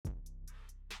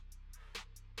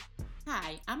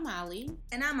Hi, I'm Molly.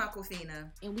 And I'm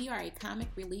Aquafina. And we are a comic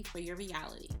relief for your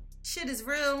reality. Shit is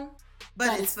real,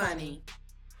 but it's funny.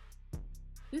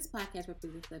 This podcast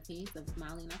represents the opinions of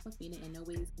Molly and Aquafina and no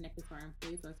way is connected to our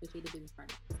employees or associated business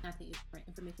partners. This content is for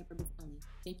information purposes only.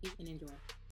 Thank you and enjoy.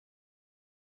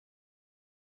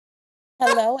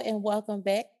 Hello and welcome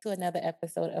back to another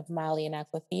episode of Molly and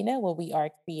Aquafina, where we are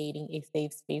creating a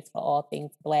safe space for all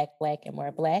things Black, and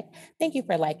more Black. Thank you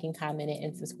for liking, commenting,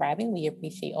 and subscribing. We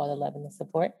appreciate all the love and the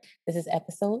support. This is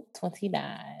episode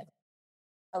 29.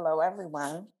 Hello,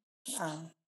 everyone.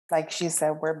 Like she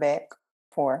said, we're back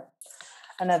for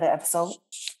another episode.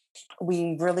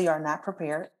 We really are not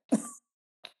prepared.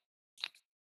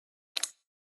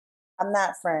 I'm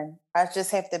not, friend. I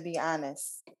just have to be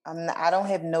honest. I don't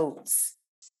have notes.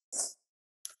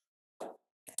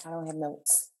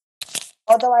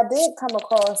 Although I did come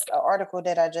across an article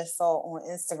that I just saw on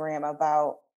Instagram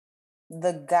about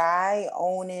the guy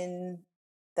owning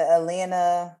the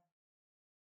Atlanta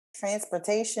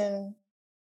transportation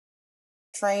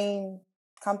train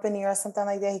company or something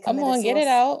like that. He committed suicide. Get it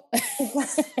out.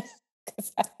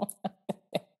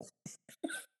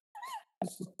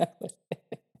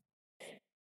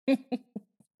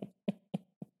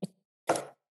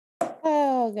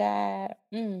 Oh God.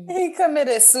 He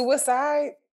committed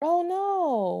suicide. Oh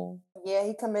no. Yeah,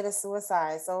 he committed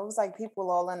suicide. So it was like people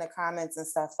all in the comments and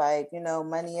stuff like,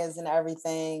 money isn't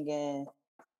everything and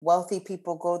wealthy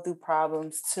people go through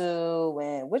problems too,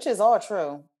 and which is all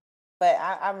true. But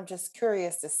I'm just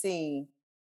curious to see,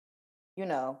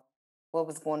 what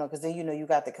was going on. Because then, you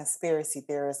got the conspiracy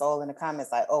theorists all in the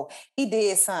comments like, oh, he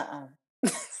did something.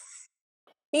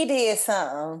 He did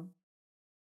something.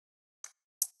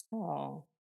 Oh.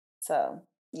 So,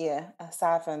 yeah,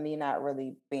 aside from me not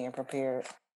really being prepared,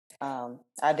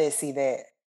 I did see that.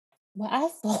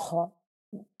 Well,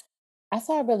 I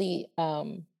saw a really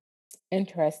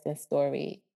interesting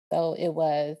story. So it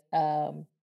was an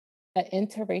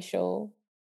interracial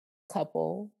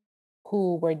couple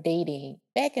who were dating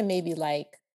back in maybe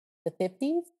like the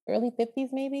 50s, early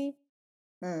 50s maybe.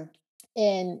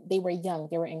 And they were young,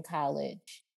 they were in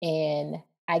college. And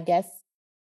I guess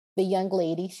the young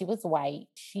lady, she was white,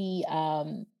 she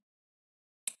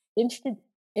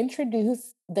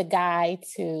introduced the guy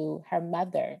to her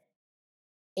mother.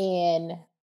 And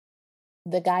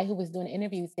the guy who was doing the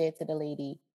interview said to the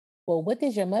lady, well, what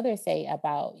does your mother say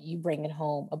about you bringing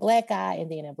home a Black guy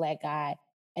and then a Black guy?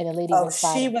 And the lady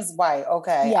she was white.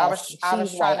 Okay. Yes, I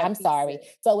was white. I'm sorry.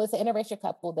 So it's an interracial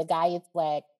couple. The guy is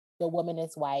Black, the woman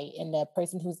is white, and the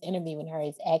person who's interviewing her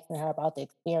is asking her about the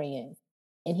experience.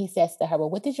 And he says to her, well,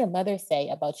 what did your mother say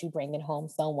about you bringing home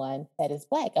someone that is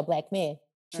Black, a Black man?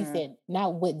 She said,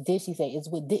 not what did she say, it's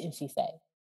what didn't she say?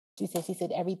 She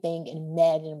said everything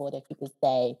imaginable that you could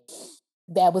say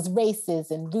that was racist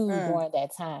and rude during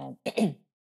that time.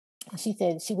 She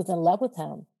said she was in love with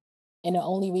him. And the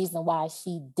only reason why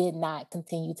she did not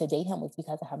continue to date him was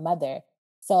because of her mother.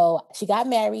 So she got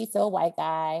married to a white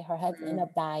guy. Her husband ended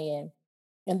up dying.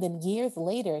 And then years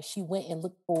later, she went and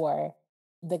looked for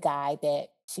the guy that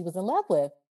she was in love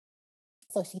with.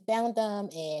 So she found him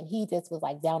and he just was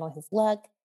like down on his luck.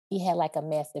 He had like a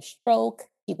massive stroke.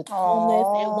 He was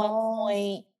homeless at one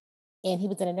point and he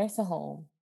was in a nursing home.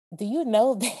 Do you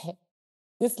know that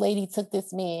this lady took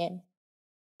this man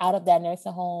out of that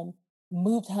nursing home,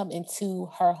 moved him into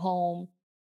her home,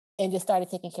 and just started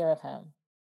taking care of him?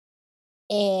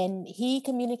 And he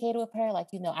communicated with her like,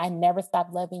 I never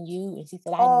stopped loving you. And she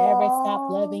said, I never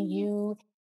stopped loving you.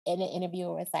 And the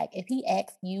interviewer was like, if he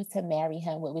asked you to marry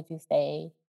him, what would you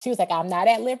say? She was like, I'm not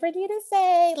at liberty to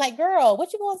say. Like, girl,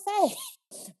 what you gonna say?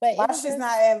 But why she's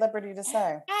not at liberty to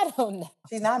say? I don't know.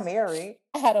 She's not married.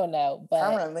 I don't know.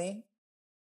 But currently.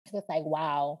 It was like,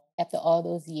 wow, after all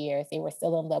those years, they were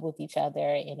still in love with each other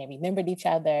and they remembered each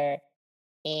other.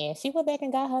 And she went back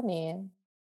and got her man.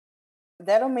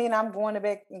 That don't mean I'm going to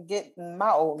back and get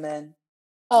my old man.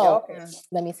 Oh,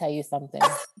 let me tell you something.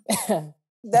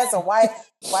 That's a white,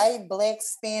 Black,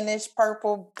 Spanish,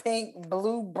 purple, pink,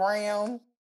 blue, brown,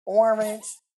 orange.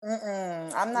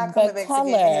 I'm not coming back to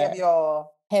get any of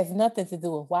y'all. Has nothing to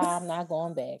do with why I'm not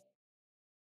going back.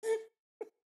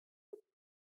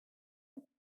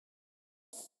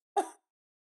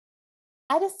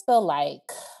 I just feel like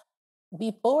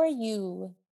before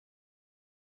you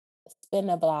spin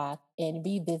a block and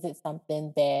revisit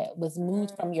something that was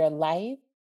moved from your life,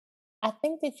 I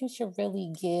think that you should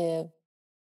really give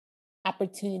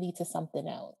opportunity to something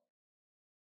else.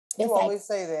 You always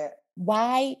say that.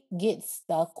 Why get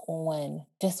stuck on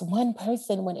just one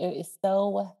person when there is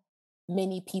so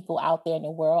many people out there in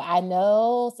the world? I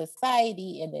know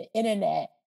society and the internet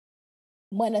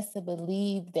want us to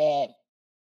believe that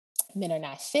Men are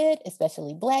not shit,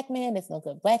 especially black men. There's no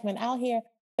good black men out here.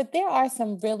 But there are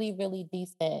some really, really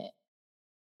decent.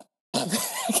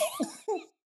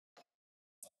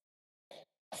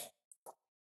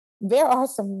 There are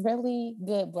some really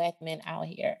good black men out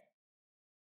here.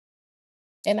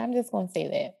 And I'm just going to say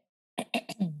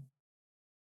that.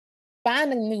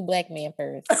 Find a new black man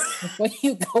first before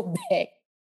you go back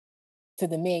to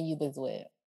the man you was with.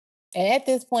 And at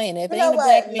this point, if You it know ain't a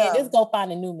black what? man, just No. go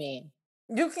find a new man.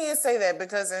 You can't say that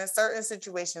because in certain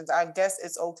situations, I guess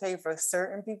it's okay for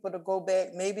certain people to go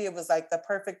back. Maybe it was like the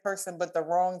perfect person, but the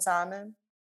wrong timing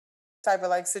type of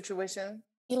like situation.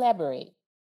 Elaborate.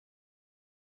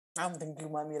 I don't think you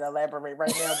want me to elaborate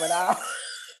right now, but I'll.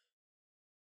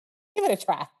 Give it a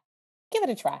try. Give it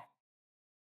a try.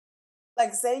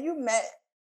 Like, say you met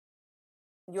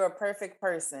your perfect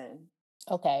person,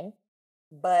 Okay.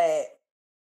 but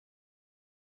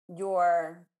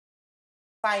your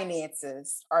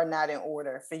finances are not in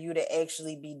order for you to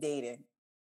actually be dating.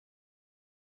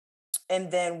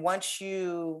 And then once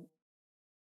you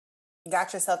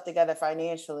got yourself together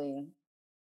financially,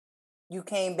 you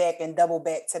came back and doubled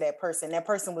back to that person. That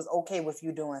person was okay with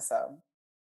you doing so.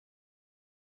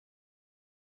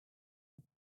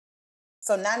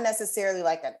 So not necessarily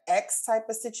like an ex type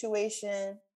of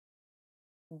situation,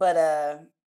 but a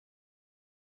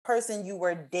person you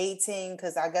were dating,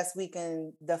 because I guess we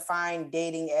can define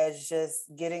dating as just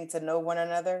getting to know one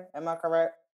another. Am I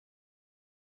correct?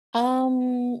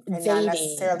 And not Dating.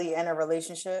 necessarily in a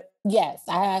relationship. Yes,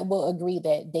 I will agree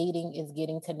that dating is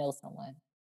getting to know someone.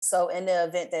 So in the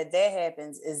event that that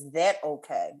happens, is that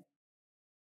okay?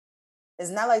 It's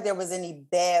not like there was any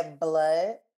bad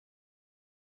blood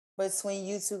between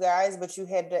you two guys, but you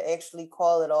had to actually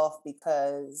call it off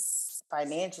because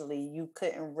financially you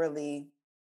couldn't really,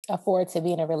 Afford to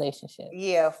be in a relationship.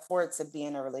 afford to be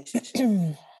in a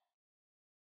relationship.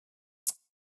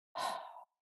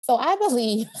 So I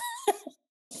believe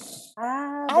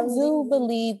I do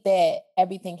believe that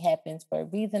everything happens for a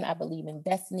reason. I believe in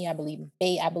destiny. I believe in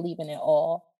fate. I believe in it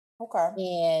all. Okay.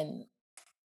 And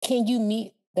can you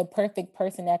meet the perfect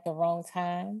person at the wrong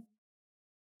time?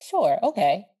 Sure.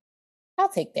 Okay. I'll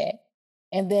take that.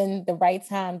 And then the right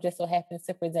time just so happens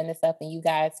to present itself and you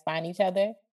guys find each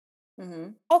other. Hmm.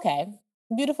 Okay.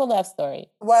 Beautiful love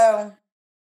story. Well,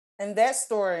 in that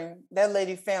story, that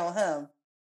lady found him.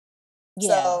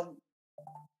 Yeah. So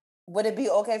would it be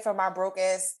okay for my broke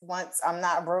ass once I'm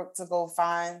not broke to go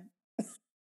find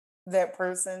that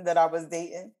person that I was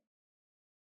dating?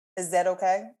 Is that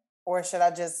okay? Or should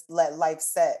I just let life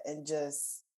set and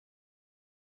just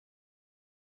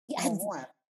Yeah, move on?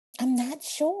 I'm not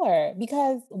sure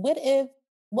because what if,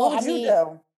 well, What would I you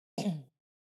mean, do?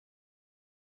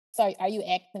 sorry, are you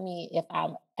asking me if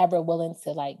I'm ever willing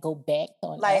to like go back to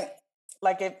an ex?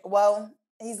 Like if well,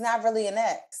 he's not really an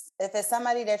ex. If it's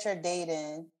somebody that you're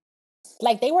dating,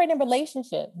 Like they were in a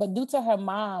relationship, but due to her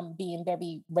mom being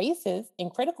very racist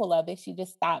and critical of it, she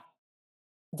just stopped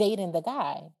dating the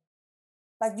guy.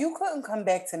 like you couldn't come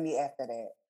back to me after that.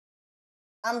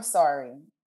 I'm sorry.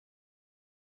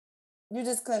 You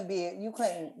just couldn't be you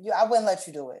couldn't you I wouldn't let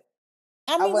you do it.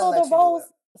 I I mean, wouldn't well, let you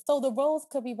do it. the roles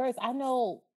could reverse. I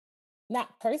know,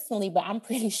 not personally, but I'm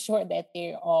pretty sure that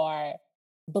there are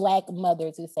black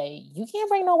mothers who say, you can't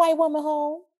bring no white woman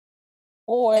home,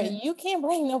 or And you can't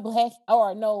bring no black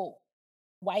or no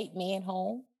white man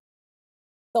home.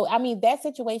 So, I mean, that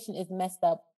situation is messed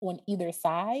up on either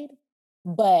side,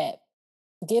 but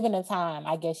given the time,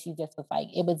 I guess she just was like,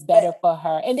 it was but better for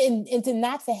her. And to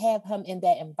not to have him in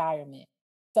that environment.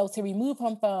 So to remove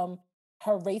him from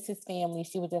her racist family,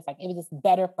 she was just like, it was just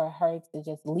better for her to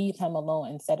just leave him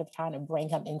alone instead of trying to bring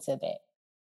him into that.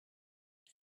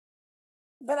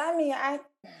 but I mean I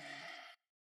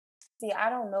see I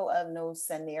don't know of no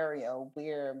scenario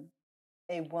where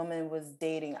a woman was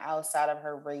dating outside of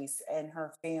her race and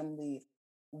her family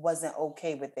wasn't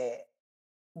okay with that.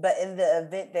 But in the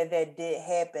event that that did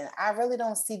happen, I really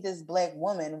don't see this black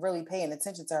woman really paying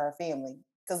attention to her family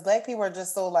because black people are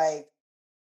just so like,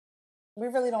 we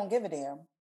really don't give a damn.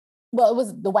 Well, it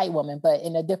was the white woman, but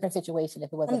in a different situation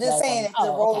if it was a I'm just black saying woman. if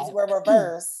the Oh, roles were okay.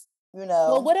 reversed,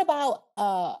 Well, what about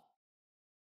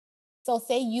so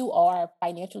say you are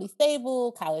financially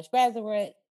stable, college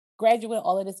graduate,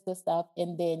 all of this good stuff,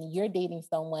 and then you're dating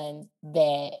someone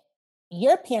that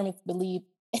your parents believe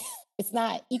it's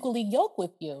not equally yoked with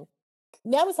you.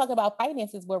 Now we're talking about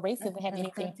finances where race doesn't have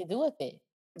anything to do with it.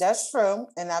 That's true.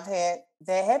 And I've had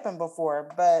that happen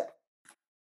before, but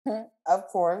of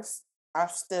course, I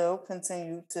still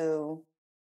continue to.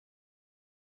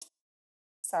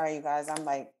 Sorry, you guys, I'm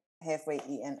like halfway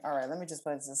eating. All right, let me just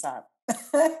put this aside.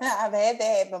 I've had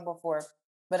that happen before,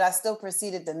 but I still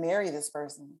proceeded to marry this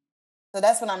person. So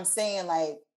that's what I'm saying.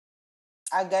 Like,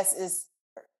 I guess it's,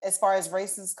 as far as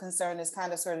race is concerned, it's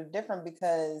kind of sort of different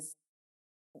because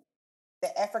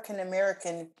the African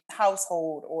American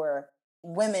household or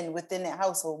women within that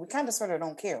household, we kind of sort of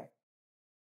don't care.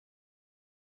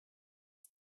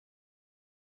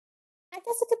 I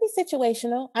guess it could be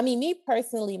situational. I mean, me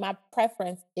personally, my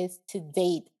preference is to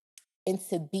date and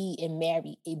to be and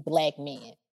marry a black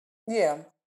man. Yeah,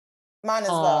 mine as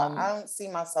well. I Um, don't see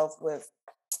myself with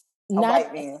a not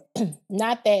white man.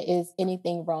 not that is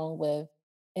anything wrong with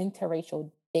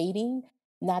interracial dating.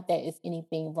 Not that is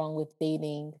anything wrong with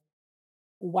dating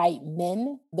white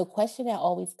men. The question that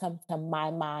always comes to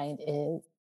my mind is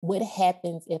what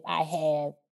happens if I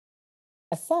have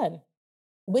a son?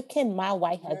 What can my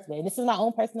white Mhm. husband, this is my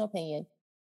own personal opinion,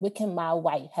 what can my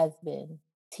white husband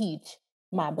teach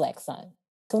my black son?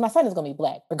 Because my son is going to be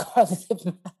black, regardless if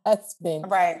my husband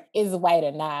Right. is white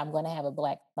or not. I'm going to have a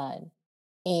black son.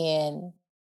 And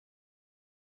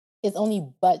it's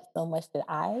only but so much that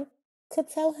I could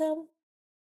tell him.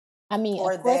 I mean,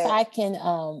 Or of course, that, I can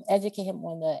educate him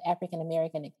on the African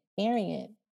American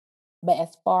experience, but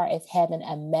as far as having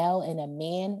a male and a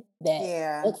man that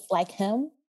yeah. looks like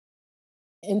him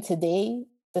in today's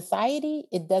society,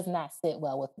 it does not sit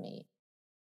well with me.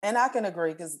 And I can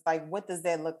agree because, like, what does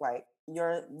that look like?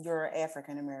 Your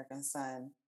African American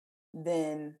son,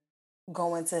 then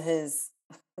going to his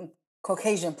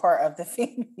Caucasian part of the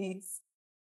families,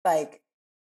 like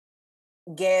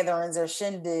gatherings or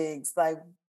shindigs, like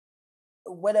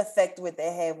what effect would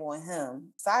that have on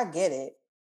him? So I get it.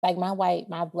 Like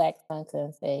my black son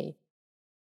couldn't say.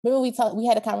 Remember we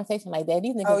had a conversation like that.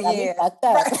 These Oh niggas got me yeah, fucked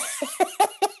up. right.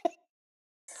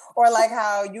 Or like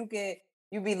how you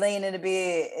be laying in the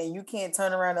bed and you can't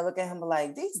turn around and look at him and be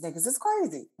like, these niggas is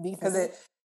crazy. These Because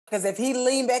niggas, if he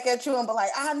lean back at you and be like,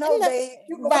 I I know, know, babe,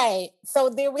 you go, right? So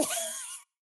there we.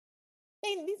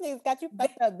 These niggas got you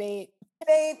fucked up, babe.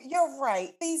 babe, you're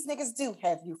right. These niggas do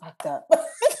have you fucked up.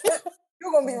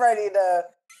 You're gonna be ready to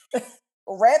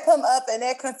wrap him up in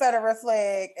that Confederate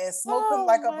flag and smoke him Oh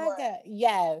like a my blunt. god,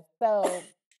 yes. So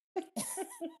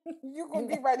You're gonna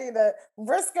be ready to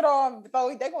risk it all.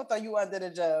 They're gonna throw you under the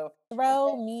jail.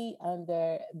 throw me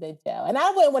under the jail. And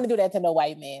I wouldn't want to do that to no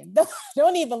white man.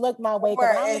 Don't even look my way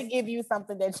because I'm going to give you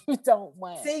something that you don't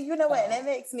want. See, you know what? And that So,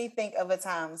 makes me think of a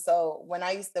time. So when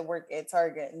I used to work at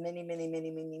Target many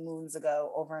moons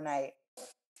ago overnight,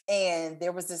 and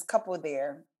there was this couple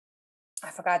there. I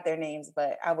forgot their names,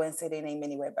 but I wouldn't say their name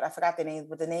anyway, but I forgot their names,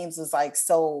 but the names was like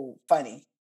so funny.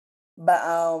 But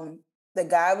the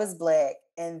guy was black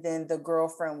and then the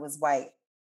girlfriend was white.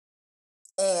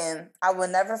 And I will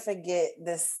never forget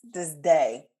this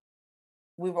day.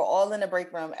 We were all in the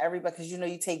break room, everybody, because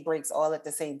you take breaks all at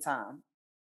the same time.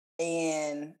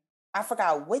 And I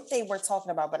forgot what they were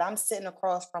talking about, but I'm sitting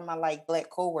across from my like black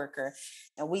coworker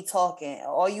and we talking. And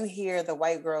all you hear the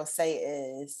white girl say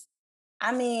is,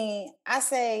 I mean, I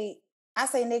say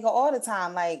nigga all the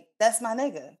time, like that's my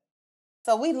nigga.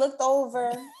 So we looked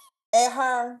over at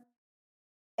her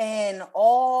and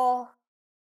all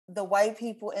the white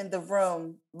people in the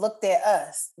room looked at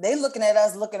us. They looking at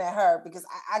us, looking at her, because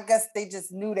I guess they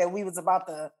just knew that we was about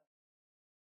to.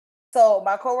 So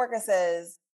my coworker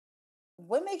says,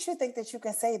 what makes you think that you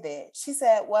can say that? She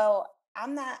said, well,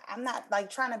 I'm not like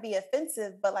trying to be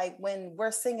offensive, but like when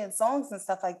we're singing songs and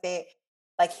stuff like that,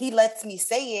 like he lets me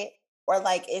say it. Or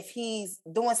like if he's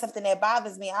doing something that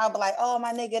bothers me, I'll be like, oh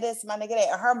my nigga this, my nigga that.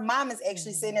 And her mom is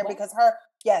actually sitting there what? because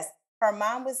her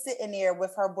mom was sitting there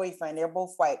with her boyfriend. They're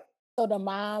both white. So the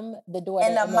mom, the daughter,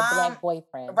 And the and the mom, black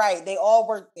boyfriend. right, they all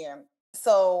worked there.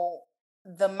 So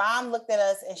the mom looked at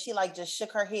us and she like just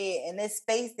shook her head. And this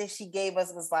face that she gave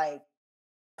us was like,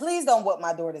 please don't whoop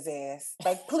my daughter's ass.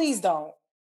 Like, please don't.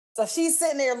 So she's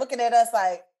sitting there looking at us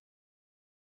like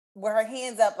with her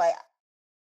hands up, like.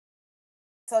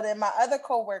 So then my other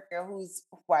coworker who's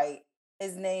white,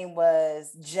 his name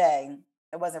was Jay.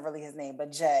 It wasn't really his name,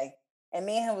 but Jay. And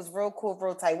me and him was real cool,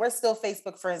 real tight. We're still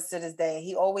Facebook friends to this day.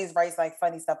 He always writes like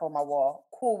funny stuff on my wall.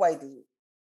 Cool white dude.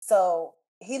 So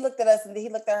he looked at us and he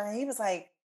looked at her and he was like,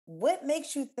 what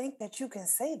makes you think that you can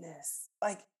say this?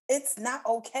 Like, it's not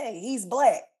okay. He's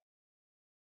black.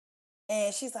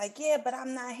 And she's like, yeah, but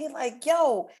I'm not. He like,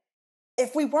 yo,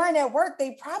 if we weren't at work,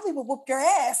 they probably would whoop your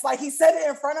ass. Like he said it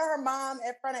in front of her mom,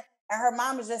 and her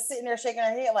mom was just sitting there shaking her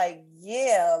head, like,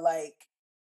 yeah, like.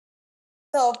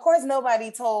 So of course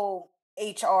nobody told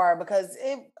HR because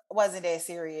it wasn't that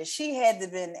serious. She had to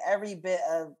been every bit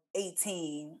of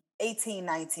 18,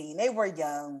 19. They were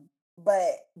young, but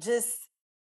just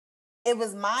it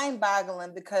was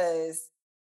mind-boggling because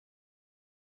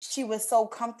she was so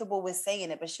comfortable with saying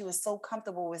it, but she was so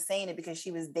comfortable with saying it because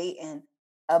she was dating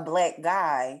a black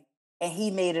guy and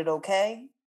he made it okay.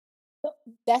 So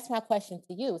that's my question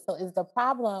to you. So is the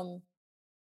problem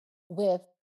with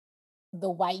the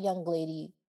white young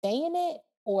lady saying it,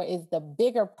 or is the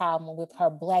bigger problem with her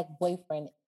black boyfriend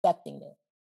accepting it?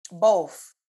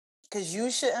 Both. Because you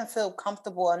shouldn't feel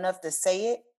comfortable enough to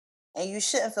say it, and you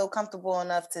shouldn't feel comfortable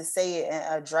enough to say it and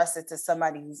address it to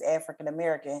somebody who's African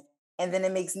American. And then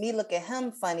it makes me look at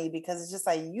him funny because it's just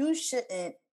like you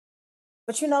shouldn't.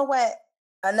 But you know what?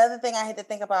 Another thing I had to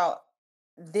think about,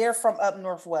 they're from up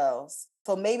North Wales.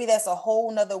 So maybe that's a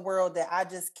whole nother world that I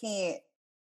just can't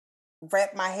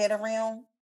wrap my head around.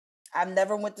 I've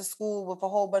never went to school with a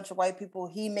whole bunch of white people.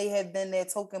 He may have been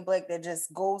that token black that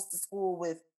just goes to school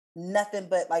with nothing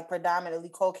but like predominantly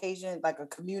Caucasian, like a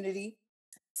community.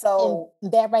 And So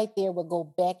that right there would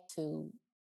go back to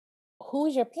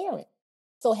who's your parent?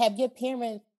 So have your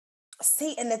parents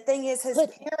see, and the thing is, his put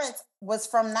parents was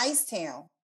from Nicetown.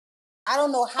 I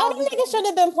don't know oh, how he, them niggas should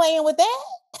have been playing with that.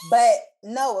 but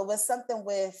no, it was something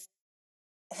with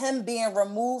him being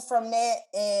removed from that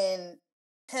and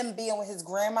him being with his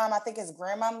grandmom. I think his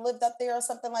grandmom lived up there or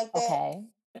something like that. Okay.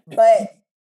 But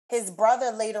his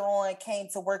brother later on came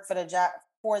to work for the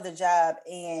job,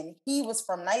 and he was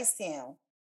from Nicetown.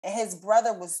 And his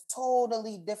brother was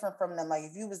totally different from them. Like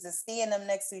if you was to stand them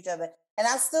next to each other, and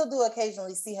I still do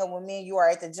occasionally see him when me and you are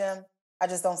at the gym. I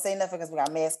just don't say nothing because we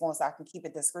got masks on, so I can keep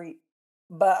it discreet.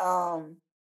 But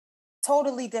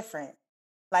totally different.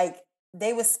 Like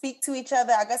they would speak to each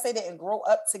other. I guess they didn't grow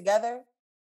up together,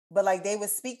 but like they would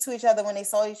speak to each other when they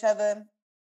saw each other.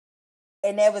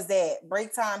 And that was that.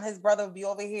 Break time, his brother would be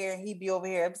over here and he'd be over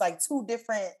here. It was like two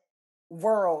different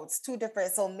worlds, two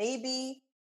different. So maybe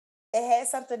it had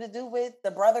something to do with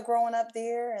the brother growing up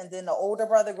there and then the older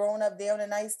brother growing up down in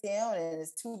Nicetown, and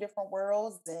it's two different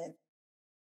worlds. And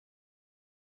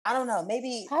I don't know.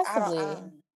 Maybe I don't. I Possibly.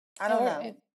 don't. I don't Or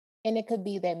know. and it could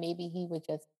be that maybe he was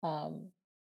just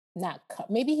not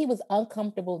maybe he was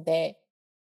uncomfortable that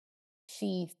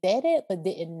she said it but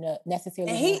didn't And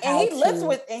necessarily know he and how he lived to.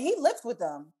 with and he lived with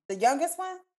them. The youngest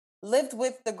one lived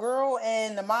with the girl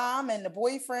and the mom and the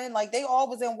boyfriend. Like they all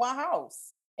was in one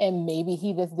house. And maybe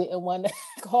he just didn't want to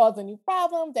cause any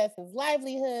problems. That's his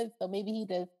livelihood. So maybe he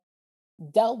just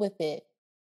dealt with it.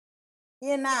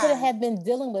 Yeah, He could nah. have been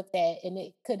dealing with that and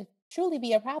it could truly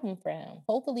be a problem for him.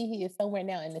 Hopefully he is somewhere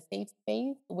now in a safe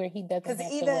space where he doesn't Because have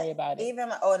to even worry about it. even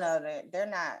oh no, they're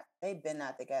not. They've been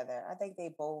not together. I think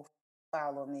they both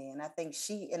follow me, and I think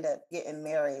she ended up getting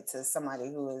married to somebody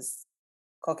who is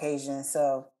Caucasian.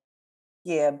 So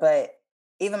yeah, but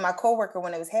even my coworker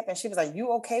when it was happening, she was like,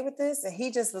 "You okay with this?" And he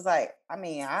just was like, "I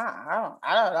mean, I don't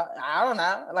know, I don't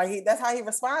know." Like that's how he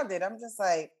responded. I'm just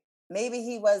like, maybe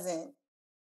he wasn't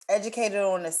educated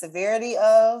on the severity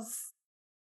of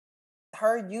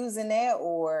her using that,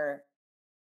 or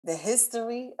the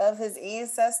history of his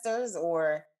ancestors,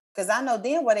 or because I know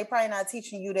then well they probably not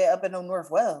teaching you that up in the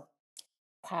Northwell.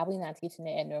 Probably not teaching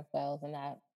it at North Wales and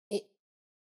not it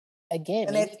again,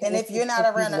 And if maybe and if you're not if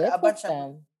he around a lived with bunch of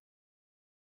them.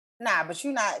 nah, but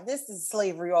you're not. This is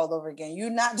slavery all over again. You're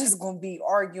not just gonna be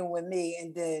arguing with me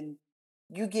and then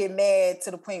you get mad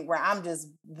to the point where I'm just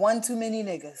one too many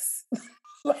niggas.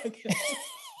 Like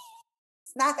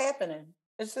it's not happening.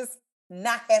 It's just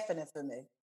not happening for me.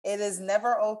 It is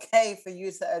never okay for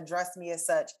you to address me as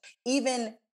such,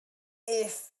 even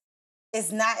if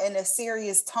it's not in a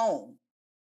serious tone.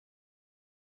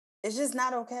 It's just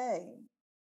not okay.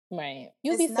 Right.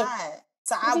 It's not.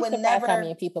 So You'd I be would surprised how never.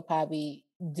 many people probably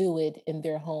do it in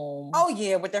their home Oh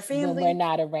yeah, with their when we're family.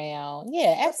 not around.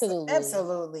 Yeah, absolutely.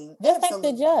 Absolutely, Just like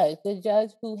absolutely. the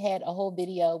judge who had a whole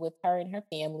video with her and her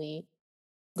family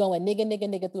going nigga, nigga,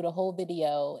 nigga through the whole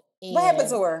video. What happened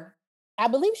to And her? I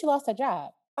believe she lost her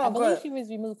job. I Oh, believe good, she was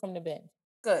removed from the bench.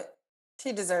 good.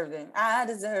 She deserved it. I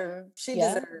deserve. She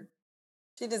Yeah. deserved.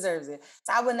 She deserves it.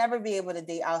 So I would never be able to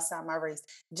date outside my race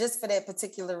just for that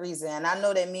particular reason. And I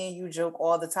know that me and you joke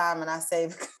all the time, and I say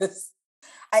because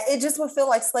it just would feel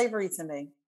like slavery to me.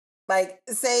 Like,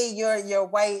 say your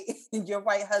white your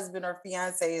white husband or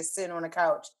fiance is sitting on the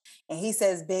couch, and he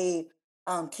says, "Babe,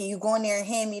 can you go in there and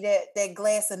hand me that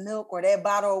glass of milk or that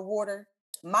bottle of water?"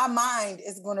 My mind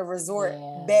is going to resort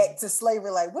Yeah. back to slavery.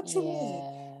 Like, what you mean?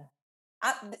 Yeah.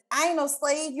 I, I ain't no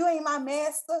slave. You ain't my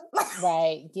master.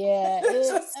 Right. Yeah. It's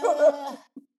just gonna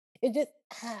It just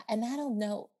and I don't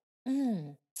know.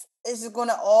 Mm. it's just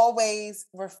gonna always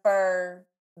refer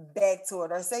back to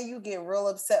it. Or say you get real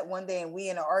upset one day and we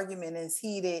in an argument and it's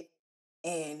heated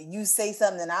and you say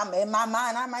something and I'm in my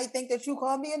mind, I might think that you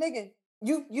called me a nigga.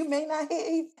 You may not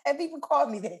have even called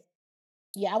me that.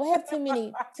 Yeah, I would have too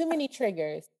many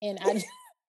triggers, and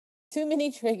too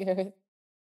many triggers,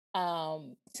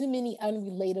 too many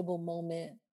unrelatable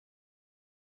moments.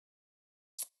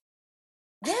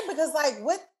 Yeah, because like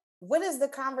what is the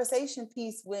conversation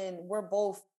piece when we're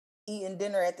both eating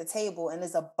dinner at the table and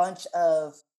there's a bunch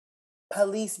of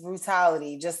police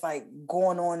brutality just like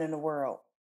going on in the world?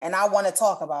 And I want to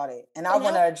talk about it and I And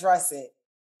want to address it.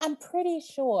 I'm pretty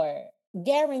sure,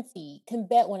 guaranteed, can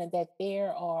bet on it that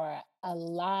there are a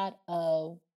lot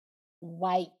of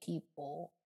white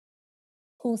people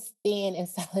who stand in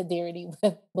solidarity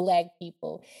with Black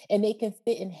people, and they can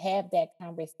sit and have that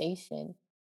conversation.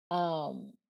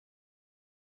 Um,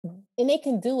 and they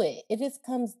can do it. It just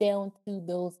comes down to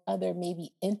those other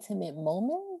maybe intimate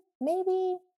moments,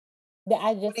 maybe that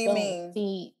I What just do you don't mean?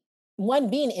 see one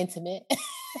being intimate.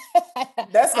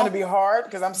 That's gonna I be hard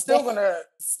because I'm that,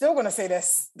 still gonna say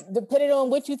this. depending on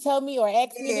what you tell me or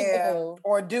ask me to Yeah. do.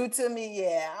 Or do to me.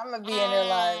 Yeah. I'm gonna be in there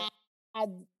like,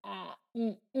 Ah,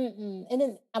 and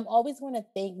then I'm always going to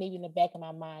think, maybe in the back of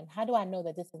my mind, how do I know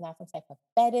that this is not some type of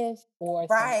fetish or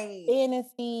some right.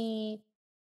 fantasy?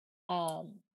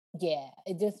 Um, yeah,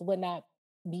 it just would not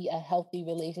be a healthy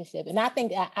relationship, and I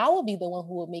think I would be the one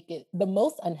who would make it the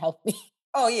most unhealthy,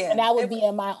 Oh and yeah. I would be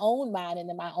in my own mind and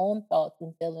in my own thoughts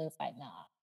and feelings like, nah,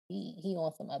 he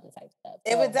on some other type stuff.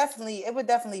 So It would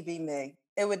definitely be me.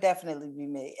 It would definitely be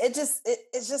me. It's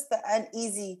just the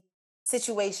uneasy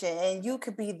situation. And you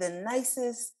could be the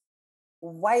nicest,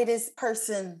 whitest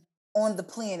person on the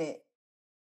planet.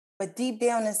 But deep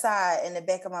down inside, in the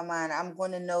back of my mind, I'm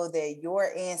going to know that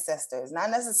your ancestors, not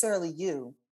necessarily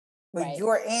you, but right,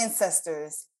 your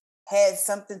ancestors had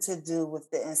something to do with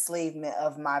the enslavement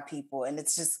of my people. And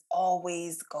it's just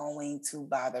always going to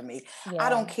bother me. I yeah.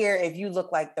 don't care if you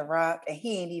look like The Rock, and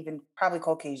he ain't even probably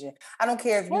Caucasian. I don't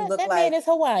care if you What look that man like, is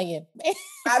Hawaiian.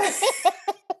 I don't,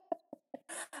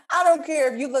 I don't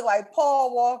care if you look like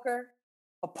Paul Walker,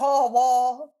 or Paul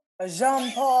Wall, or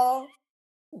Jean Paul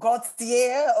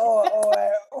Gaultier,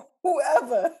 or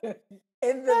whoever.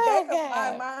 In the Oh back of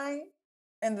my God. mind,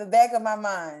 in the back of my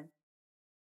mind,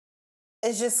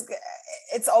 it's just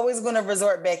it's always going to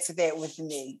resort back to that with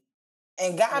me.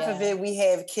 And God Yeah. forbid we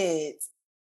have kids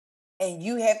and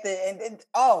you have to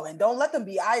and don't let them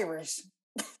be Irish.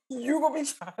 You're gonna be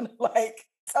trying to like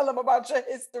tell them about your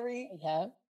history. Yeah.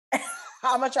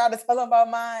 I'm gonna try to tell them about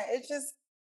mine. It's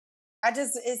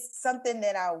something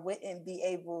that I wouldn't be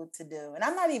able to do. And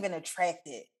I'm not even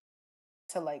attracted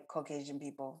to like Caucasian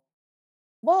people.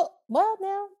 Well,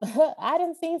 now I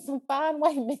done seen some fine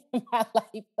white men in my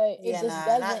life, but Yeah,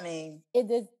 nah, not me. it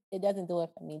doesn't do it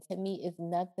for me. To me, it's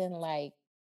nothing like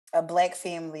A black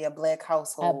family, a black a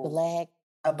household, Black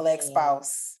a black man.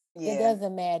 spouse. It Yeah.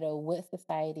 doesn't matter what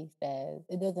society says.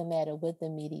 It doesn't matter what the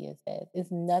media says.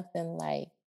 It's nothing like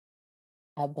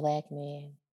a Black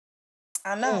man.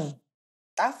 I know. Mm.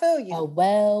 I feel A you.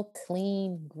 well,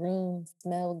 clean, groomed,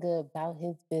 smell good about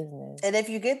his business. And if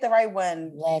you get the right one,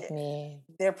 Black man.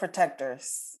 they're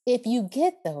protectors. If you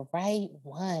get the right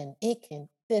one, it can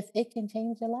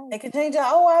change your life. It can change your,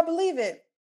 oh, I believe it.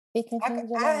 It can change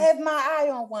your I life. have my eye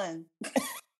on one.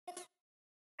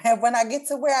 And when I get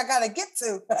to where I gotta get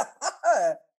to,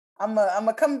 I'm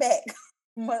a come back.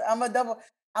 I'm a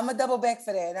double back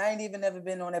for that. I ain't even never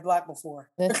been on that block before.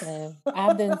 Listen,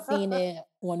 I've been seeing it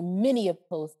on many of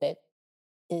posts that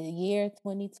the year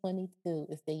 2022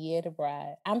 is the year to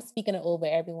bride. I'm speaking it over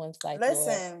everyone's life, Lord.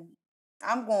 Listen,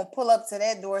 I'm gonna pull up to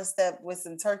that doorstep with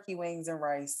some turkey wings and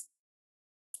rice.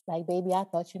 Like, baby, I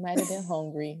thought you might have been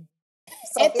hungry.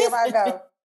 So At here this I go.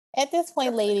 at this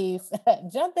point, ladies,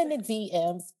 jump in the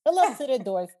DMs, pull up to the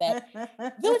doorstep,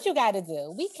 do what you got to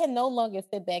do. We can no longer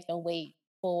sit back and wait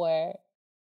for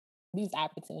these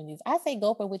opportunities. I say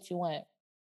go for what you want.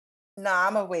 Nah,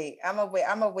 I'm gonna wait. I'm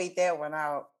gonna wait that one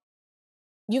out.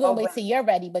 You're Oh, gonna wait but till you're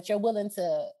ready, but you're willing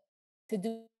to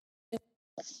do.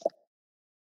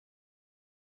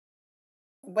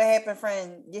 what happened,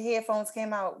 friend? Your headphones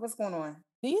came out. What's going on?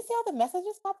 Do you see all the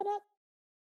messages popping up?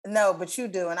 No, but you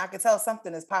do, and I can tell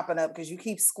something is popping up because you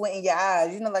keep squinting your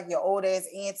eyes. You know, like your old ass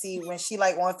auntie when she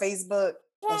like on Facebook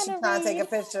and Trying she to trying to take a read.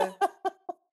 picture.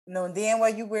 No, damn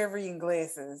well you wear reading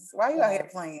glasses. Why you out here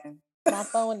Yes, playing? my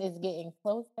phone is getting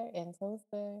closer and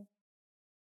closer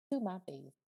to my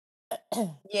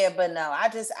face. Yeah, but no,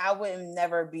 I wouldn't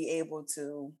never be able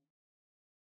to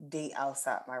date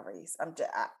outside my race. I'm just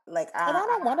And I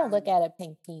don't want to look at a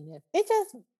pink penis. It's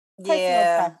just personal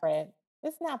yeah, preference.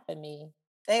 It's not for me.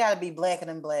 they gotta be blacker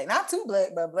than black. Not too black,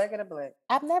 but blacker than black.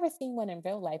 I've never seen one in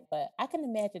real life, but I can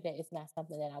imagine that it's not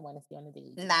something that I want to see on the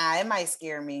daily. Nah, it might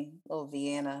scare me. Little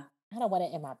Vienna. I don't want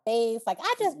it in my face. Like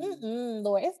I just, Mm-mm.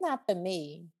 Lord, it's not for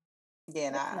me. Yeah,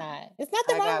 It's nah. not. It's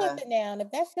nothing I wrong with gotta it now. And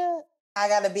if that's your I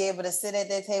gotta be able to sit at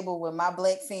that table with my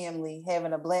black family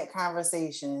having a black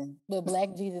conversation. with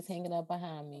Black Jesus hanging up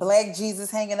behind me. Black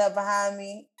Jesus hanging up behind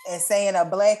me and saying a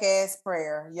black ass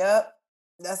prayer. Yup.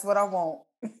 That's what I want.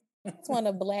 I just want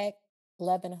a black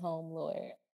loving home,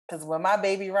 Lord. Cause when my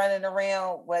baby running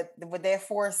around with that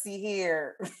 4C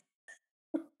hair,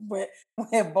 with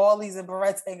ballies and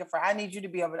barrettes hanging for, I need you to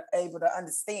be able to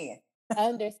understand.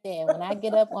 Understand when I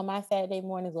get up on my Saturday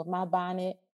mornings with my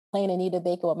bonnet, playing Anita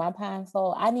Baker with my pine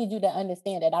sol, I need you to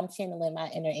understand that I'm channeling my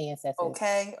inner ancestors.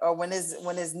 Okay. Or when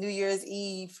it's New Year's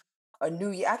Eve or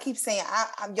New Year, I keep saying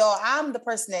I'm the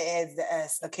person that adds the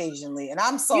S occasionally, and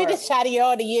I'm sorry. You just shouting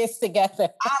all the years together.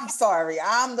 I'm sorry.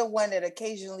 I'm the one that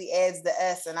occasionally adds the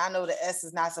S, and I know the S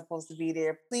is not supposed to be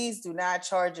there. Please do not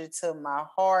charge it to my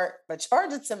heart, but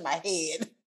charge it to my head.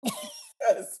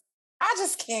 Because I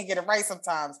just can't get it right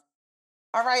sometimes.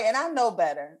 All right, and I know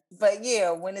better. But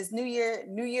yeah, when it's New Year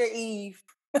Eve,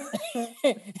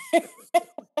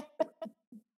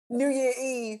 New Year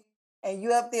Eve, and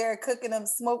you up there cooking them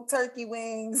smoked turkey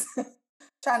wings,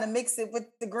 trying to mix it with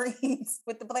the greens,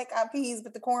 with the black eyed peas,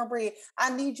 with the cornbread. I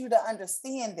need you to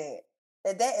understand that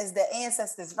is the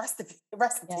ancestors'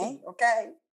 recipe,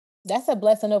 okay? That's a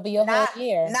blessing over your whole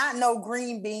year. Not no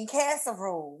green bean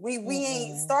casserole. We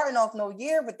ain't starting off no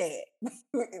year with that.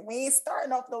 We ain't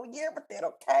starting off no year with that,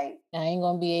 okay? I ain't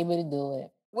gonna be able to do it.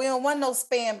 We don't want no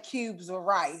Spam cubes with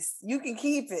rice. You can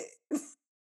keep it.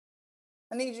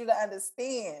 I need you to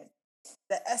understand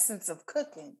the essence of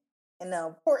cooking and the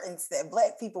importance that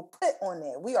Black people put on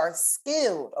that. We are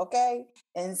skilled, okay,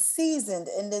 and seasoned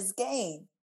in this game.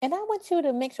 And I want you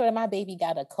to make sure that my baby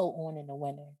got a coat on in the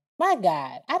winter. My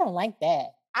God, I don't like that.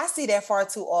 I see that far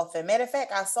too often. Matter of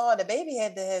fact, I saw the baby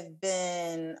had to have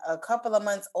been a couple of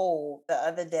months old the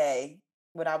other day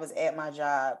when I was at my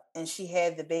job, and she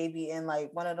had the baby in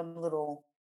like one of them little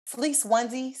fleece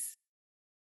onesies,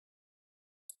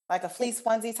 like a fleece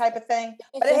onesie type of thing.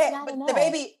 But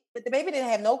the baby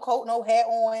didn't have no coat, no hat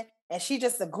on, and she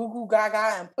just a goo goo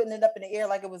gaga and putting it up in the air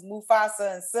like it was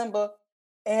Mufasa and Simba.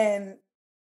 And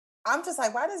I'm just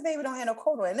like, why this baby don't have no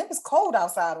coat on? And it was cold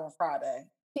outside on Friday.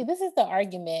 See, this is the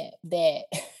argument that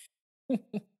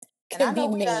can be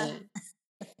made.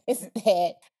 It's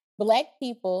that Black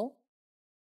people,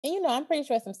 and I'm pretty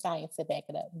sure some science to back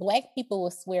it up. Black people will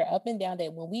swear up and down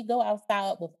that when we go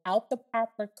outside without the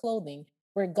proper clothing,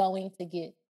 we're going to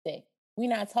get sick. We're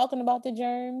not talking about the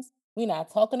germs. We're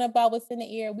not talking about what's in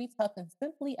the air. We're talking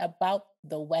simply about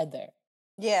the weather.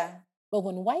 Yeah. But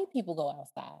when white people go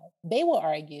outside, they will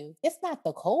argue it's not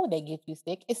the cold that gets you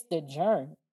sick, it's the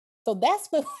germs. So that's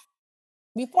what,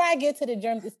 before I get to the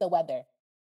germs, it's the weather.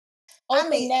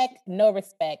 Open neck, no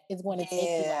respect is going to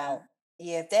take you out.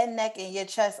 Yeah, if that neck and your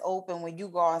chest open when you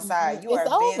go outside, you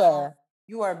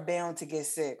are bound to get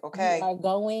sick, okay? You are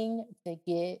going to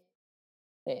get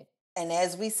sick. And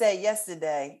as we said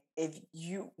yesterday,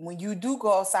 when you do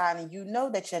go outside and you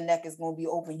know that your neck is going to be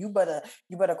open, you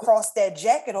better cross that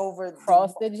jacket over.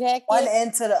 Cross the jacket. One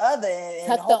end to the other. And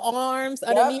tuck the arms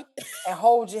underneath. And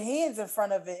hold your hands in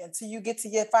front of it until you get to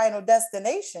your final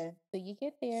destination. So you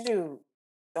get there. Shoot.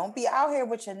 Don't be out here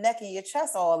with your neck and your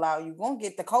chest all out. You're going to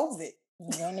get the COVID.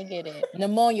 You're going to get it.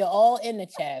 Pneumonia all in the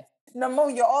chest.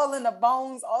 Pneumonia all in the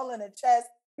bones, all in the chest.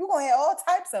 You're going to have all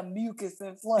types of mucus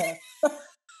and phlegm.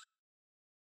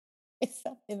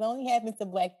 It only happens to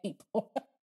Black people.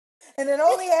 And it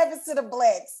only happens to the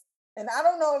Blacks. And I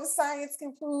don't know if science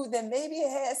can prove that maybe it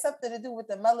has something to do with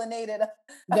the melanated...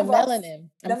 melanin.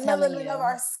 The melanin of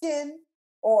our skin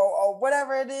or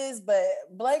whatever it is. But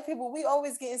Black people, we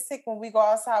always getting sick when we go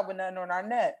outside with nothing on our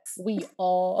necks. We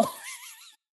all...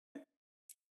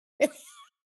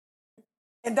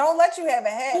 And don't let you have a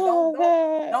hat.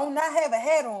 Don't not have a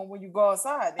hat on when you go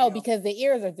outside. Because the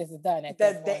ears are just done at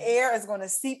that point. The air is going to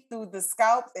seep through the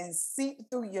scalp and seep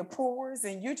through your pores,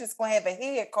 and you're just going to have a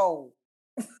head cold.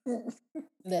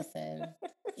 Listen,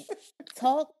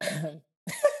 talk.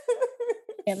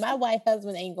 And my white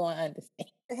husband ain't going to understand.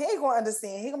 He ain't going to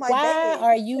understand. He gonna be like, why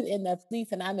are you in the fleece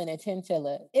and I'm in a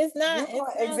chinchilla? It's not.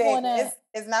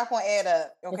 It's not going to add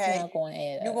up. Okay, it's not going to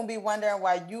add up. You're going to be wondering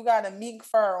why you got a mink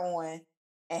fur on.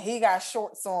 And he got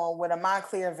shorts on with a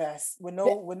Moncler vest with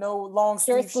no long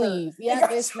sleeves.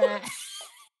 Yeah, it's not.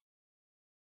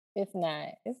 It's not.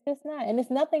 It's just not. And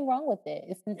it's nothing wrong with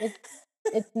it.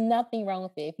 It's nothing wrong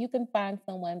with it. If you can find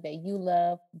someone that you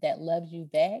love that loves you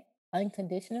back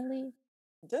unconditionally,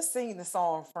 just sing the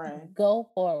song, friend. Go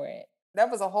for it. That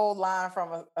was a whole line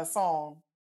from a song.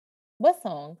 What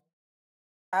song?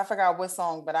 I forgot what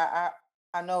song, but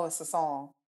I know it's a song.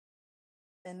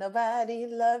 And nobody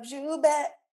loves you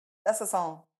back. That's a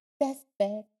song. That's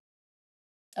fact.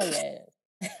 Oh, yeah.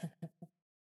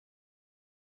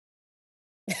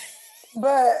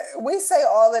 But we say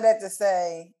all of that to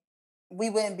say we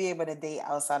wouldn't be able to date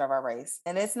outside of our race.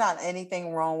 And it's not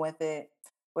anything wrong with it.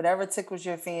 Whatever tickles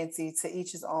your fancy, to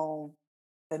each his own.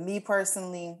 But me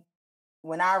personally,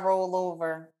 when I roll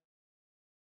over,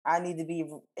 I need to be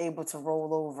able to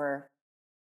roll over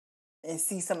and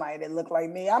see somebody that look like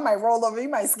me. I might roll over, you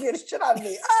might scare the shit out of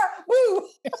me. Ah, woo!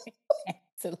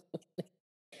 Absolutely.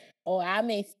 Or I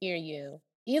may scare you.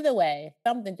 Either way,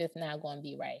 something just not gonna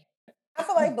be right. I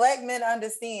feel like black men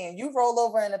understand. You roll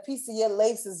over and a piece of your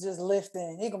lace is just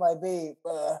lifting. He gonna be like, babe,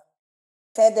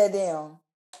 pat that down.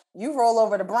 You roll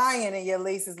over to Brian and your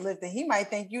lace is lifting. He might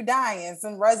think you dying.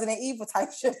 Some Resident Evil type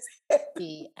shit.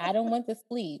 See, I don't want to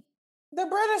sleep The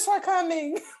British are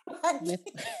coming. with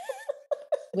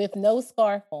with no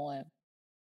scarf on.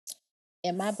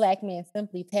 And my black man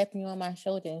simply tapped me on my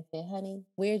shoulder and said, honey,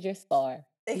 where's your scarf?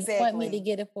 Do you want me to Exactly.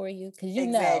 get it for you? Because you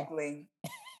know. Exactly.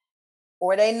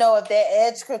 Or they know if that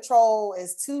edge control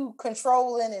is too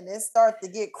controlling and it start to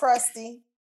get crusty,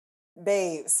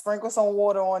 babe, sprinkle some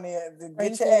water on it to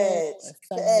get your edge. Sprinkle Get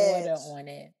some your water edge. on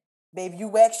it. Babe, you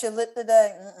wax your lip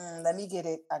today? Let me get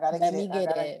it. I gotta Let get me it.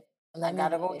 get it. I Let me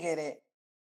gotta get go it. get it.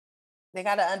 They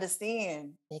gotta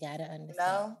understand, They gotta you understand.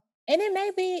 know? And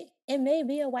it may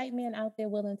be a white man out there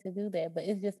willing to do that, but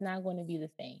it's just not going to be the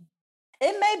same.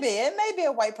 It may be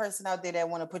a white person out there that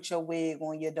want to put your wig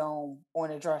on your dome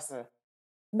on a dresser.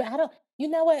 But I don't, you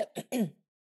know what?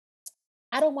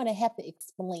 I don't want to have to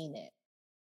explain it.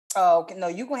 Oh, okay. No,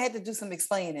 you're gonna have to do some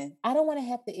explaining. I don't want to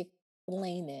have to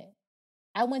explain it.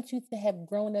 I want you to have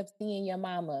grown up seeing your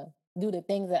mama do the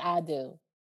things that I do.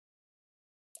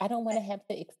 I don't want to have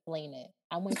to explain it.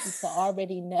 I want you to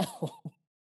already know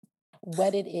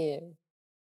what it is.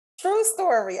 True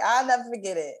story. I'll never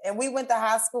forget it. And we went to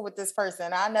high school with this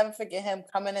person. I'll never forget him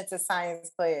coming into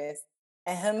science class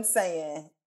and him saying,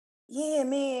 yeah,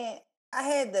 man, I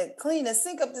had to clean the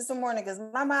sink up this morning because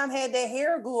my mom had that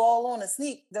hair glue all on the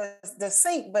sink,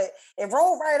 but it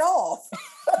rolled right off.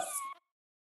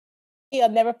 He'll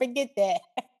never forget that.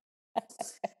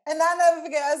 And I never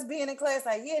forget us being in class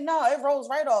like, yeah, no, it rolls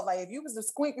right off. Like if you was to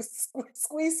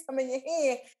squeeze some in your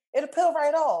hand, it'll peel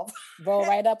right off. Roll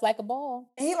right up like a ball.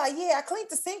 And he like, yeah, I cleaned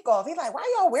the sink off. He like, why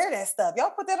y'all wear that stuff?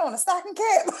 Y'all put that on a stocking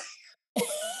cap.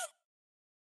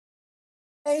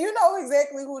 And you know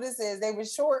exactly who this is. They were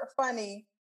short, funny,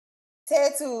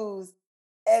 tattoos,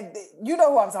 and you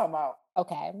know who I'm talking about.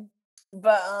 Okay.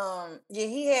 But yeah,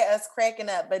 he had us cracking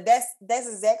up. But that's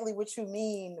exactly what you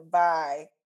mean by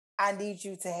I need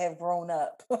you to have grown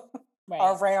up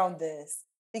Right. around this.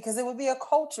 Because it would be a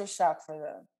culture shock for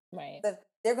them. Right.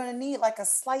 They're gonna need like a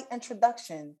slight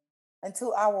introduction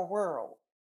into our world.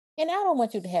 And I don't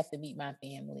want you to have to meet my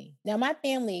family. Now, my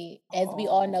family, as we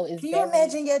all know, is Can you very.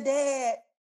 imagine your dad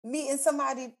meeting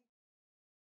somebody?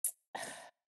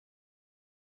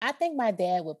 I think my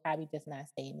dad would probably just not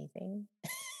say anything.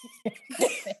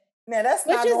 Man, that's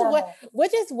Which not is normal.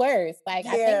 which is worse. Like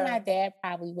I think my Yeah. dad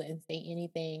probably wouldn't say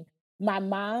anything. My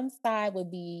mom's side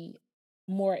would be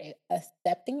more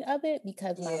accepting of it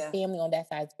because my Yeah. family on that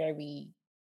side is very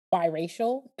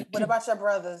biracial. What about your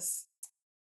brothers?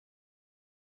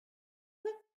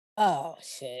 Oh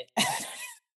shit.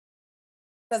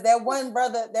 Because that one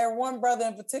brother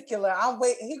in particular, I'm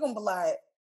waiting. He gonna be like,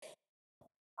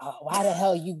 Oh, why the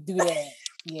hell you do that?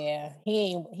 Yeah,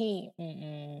 mm-mm. he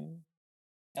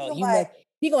Oh, gonna be you must. like,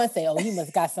 He gonna say, "Oh, he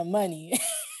must got some money."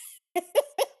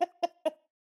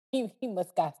 he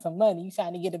must got some money. You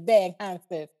trying to get a bag, huh,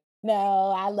 sis?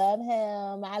 No, I love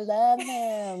him. I love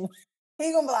him.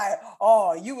 he gonna be like,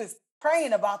 oh, you was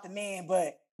praying about the man,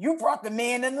 but you brought the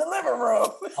man in the living room.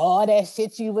 All that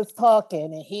shit you was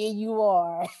talking, and here you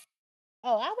are.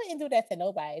 Oh, I wouldn't do that to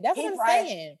nobody. That's what I'm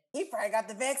saying. He probably got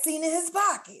the vaccine in his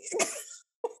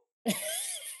pocket.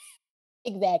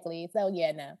 Exactly. So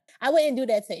yeah, no, I wouldn't do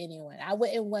that to anyone. I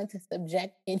wouldn't want to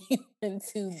subject anyone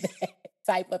to that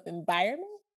type of environment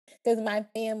because my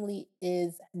family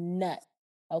is nuts.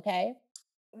 Okay.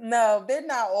 No, they're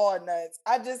not all nuts.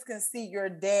 I just can see your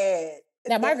dad.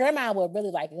 Now my grandma would really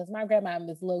like it because my grandma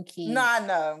is low key No, I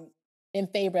know. in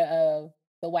favor of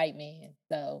the white man.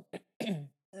 So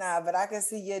Nah, but I can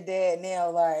see your dad now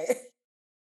like,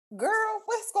 girl,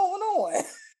 what's going on?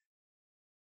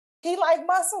 He like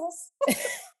muscles.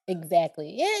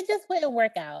 exactly. It just wouldn't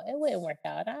work out. It wouldn't work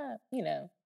out.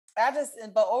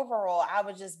 But overall, I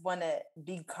would just want to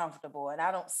be comfortable, and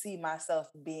I don't see myself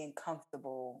being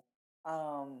comfortable,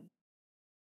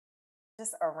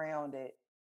 just around it,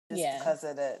 just Yeah. because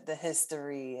of the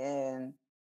history and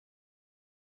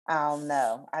I don't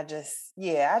know. I just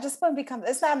want to become.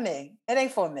 It's not me. It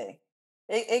ain't for me.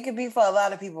 It could be for a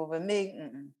lot of people, but me,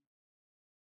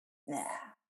 nah.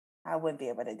 I wouldn't be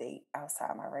able to date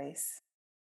outside my race.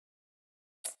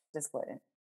 Just wouldn't.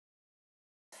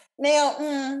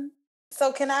 Now,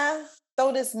 so can I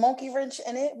throw this monkey wrench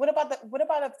in it? What about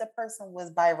if the person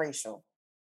was biracial?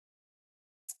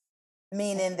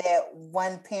 Meaning that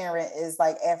one parent is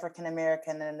like African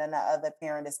American and then the other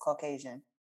parent is Caucasian.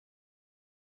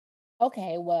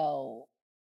 Okay, well,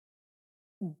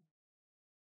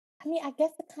 I mean, I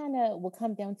guess it kind of will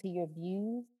come down to your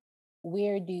views.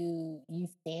 Where do you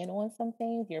stand on some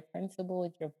things, your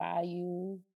principles, your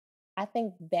values? I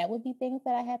think that would be things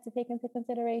that I have to take into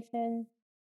consideration.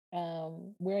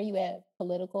 Where are you at?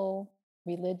 Political,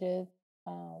 religious?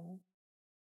 Um,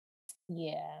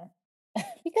 yeah.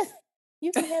 Because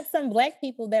you can have some black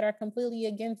people that are completely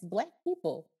against black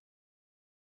people.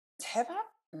 Have I?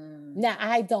 Now,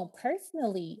 I don't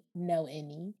personally know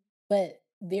any, but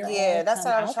there are Yeah, that's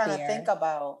some what I was out trying to think there.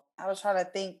 about. I was trying to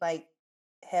think like,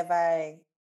 have I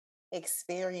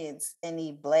experienced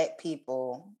any black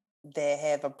people that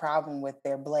have a problem with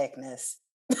their blackness?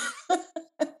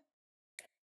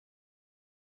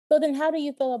 So then how do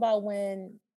you feel about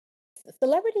when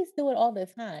celebrities do it all the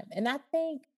time? And I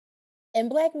think, and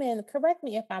black men, correct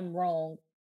me if I'm wrong,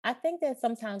 I think that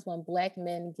sometimes when black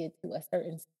men get to a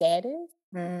certain status,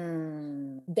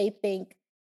 Mm, they think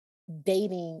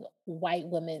dating white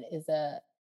women is like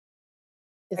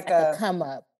like a come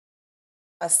up,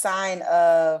 a sign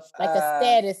of like a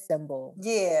status symbol.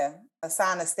 yeah, a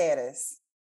sign of status.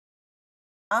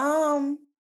 Um,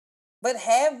 but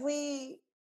have we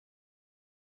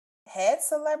had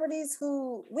celebrities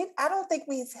who we I don't think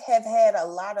we have had a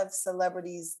lot of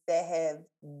celebrities that have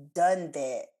done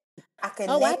that. I can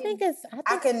Oh, name I think it's a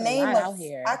lot out I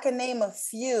here. can name a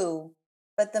few,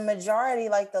 but the majority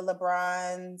like the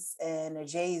LeBrons and the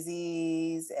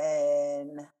Jay-Z's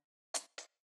and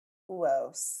who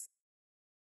else?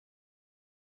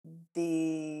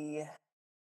 The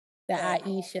The uh,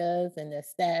 Aishas and the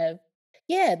Steph.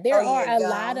 Yeah, oh there are yeah, a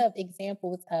lot them of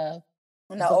examples of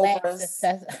and the black Oprahs.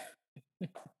 success.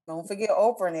 Don't forget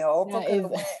Oprah now. Now is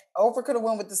Oprah could have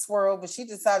went with the swirl, but she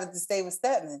decided to stay with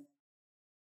Stedman.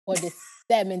 or did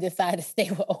Stedman decide to stay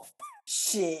with Oprah?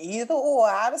 Shit, either or.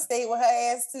 I'd have stayed with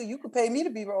her ass too. You could pay me to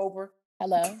be with Oprah.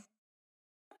 Hello?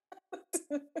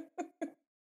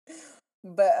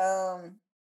 But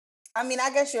I mean,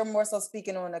 I guess you're more so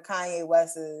speaking on the Kanye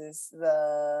West is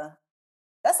the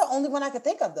that's the only one I could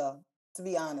think of though, to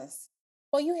be honest.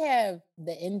 Well, you have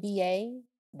the NBA,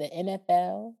 the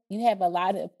NFL. You have a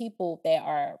lot of people that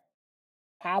are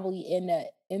probably in a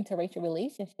interracial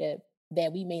relationship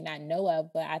that we may not know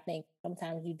of, but I think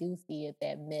sometimes you do see it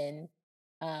that men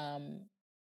um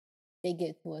they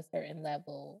get to a certain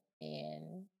level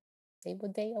and they will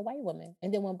date a white woman.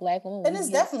 And then when black women And we it's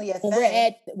get definitely a thing.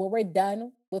 when we're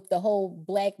done with the whole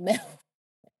black male,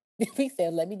 we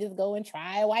said, let me just go and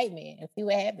try a white man and see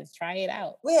what happens. Try it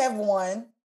out. We have one,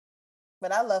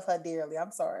 but I love her dearly.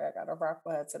 I'm sorry, I gotta rock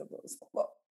with her to the blues.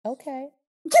 Well, Okay.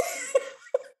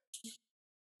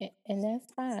 And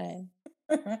that's fine.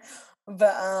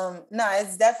 but no,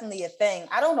 it's definitely a thing.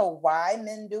 I don't know why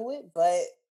men do it, but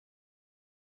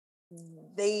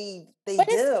they But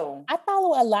it's do I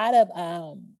follow a lot of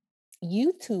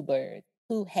YouTubers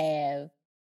who have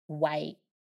white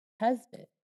husbands.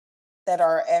 that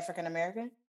are African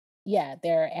American. Yeah,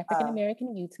 they're African Uh,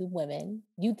 American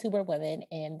YouTuber women,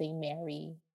 and they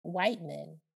marry white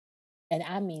men. And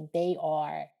I mean, they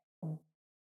are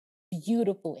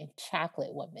beautiful and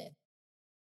chocolate women.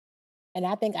 And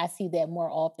I think I see that more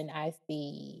often. I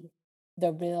see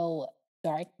the real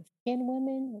dark skinned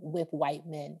women with white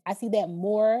men. I see that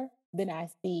more than I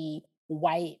see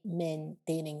white men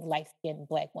dating light skinned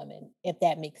black women, if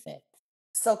that makes sense.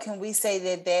 so can we say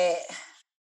that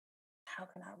how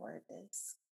can I word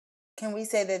this? Can we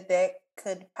say that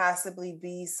could possibly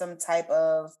be some type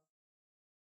of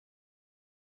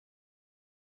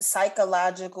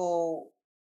psychological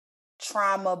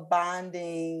trauma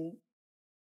bonding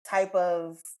type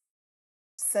of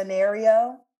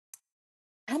scenario?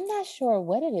 I'm not sure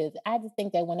what it is. I just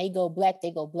think that when they go black,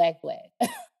 black.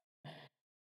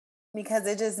 Because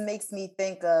it just makes me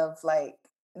think of like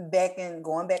back in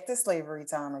going back to slavery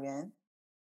time again.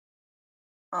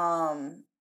 Um,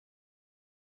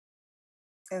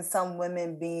 and some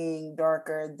women being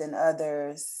darker than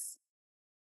others,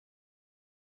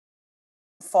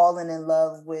 falling in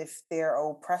love with their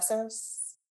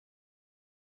oppressors,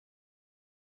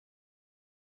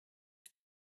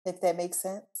 if that makes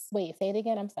sense. Wait, say it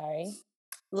again. I'm sorry.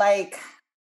 Like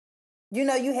You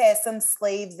know, you had some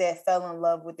slaves that fell in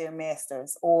love with their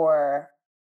masters, or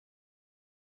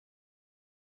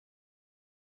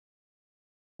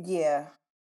yeah.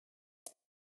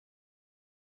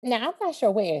 Now, I'm not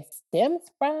sure where it stems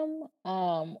from,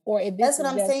 or if this That's what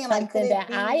is I'm just saying. Like, could something it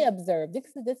that I be? observed.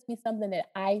 This be something that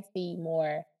I see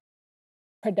more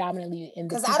predominantly in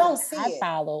the Because I people don't that see I it.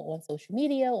 follow on social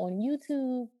media, on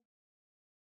YouTube.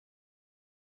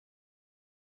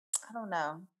 I don't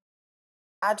know.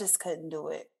 I just couldn't do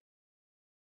it.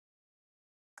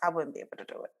 I wouldn't be able to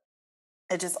do it.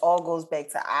 It just all goes back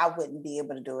to I wouldn't be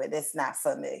able to do it. It's not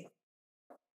for me.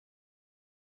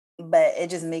 But it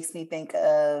just makes me think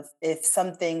of if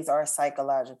some things are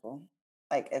psychological,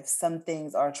 like if some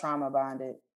things are trauma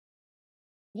bonded.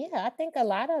 Yeah, I think a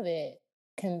lot of it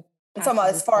can I'm talking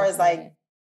about possibly as far stem as from like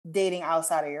that. dating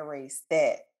outside of your race,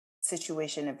 that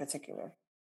situation in particular.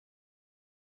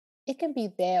 It can be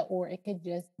that, or it could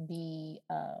just be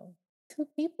two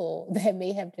people that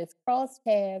may have just crossed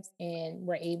paths and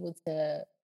were able to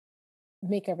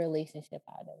make a relationship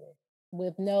out of it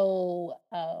with no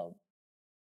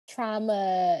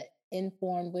trauma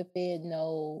informed with it,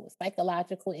 no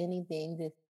psychological anything,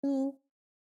 just two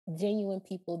genuine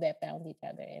people that found each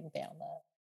other and found love.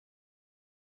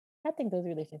 I think those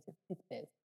relationships exist.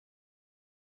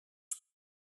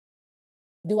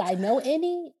 Do I know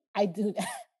any? I do.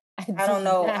 I I don't do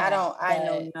know. not. I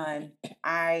know But none.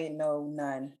 I know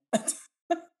none.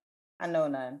 I know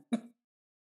none.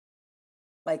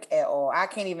 Like at all. I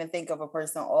can't even think of a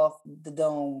person off the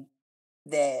dome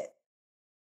that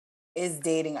is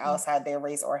dating outside their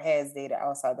race or has dated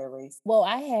outside their race. well,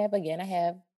 I have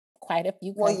quite a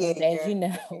few Well, yeah, cousins, as yeah, you your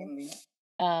know. family.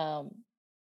 Um,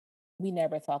 we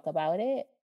never talk about it.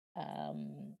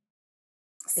 Um,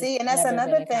 it's See, and that's never been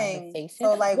another a thing. conversation.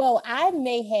 So, like, Well, I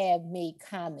may have made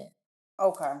comments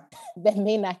okay, that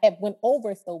may not have went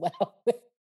over so well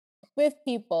with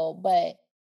people,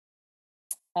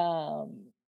 but um,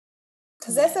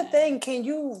 because that's the yeah. thing. Can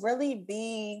you really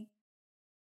be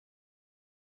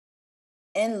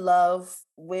in love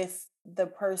with the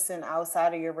person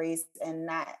outside of your race and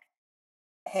not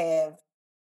have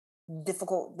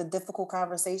difficult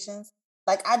conversations?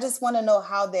 Like, I just want to know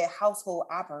how their household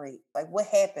operates. Like, what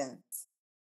happens?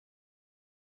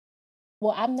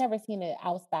 Well, I've never seen it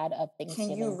outside of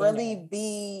Thanksgiving dinner.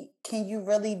 Can you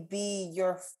really be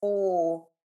your full,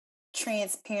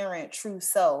 transparent, true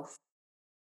self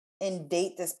and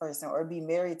date this person or be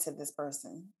married to this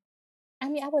person? I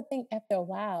mean, I would think after a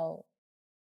while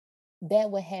that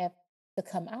would have to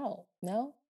come out.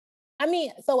 No, I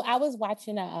mean, so I was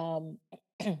watching a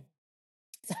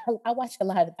so I watch a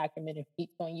lot of documentaries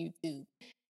on YouTube,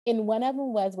 and one of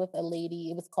them was with a lady.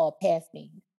 It was called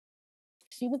Passing.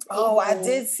 She was Oh, I able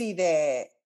did see that.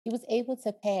 she was able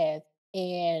to pass,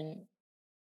 and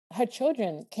her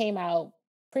children came out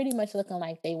pretty much looking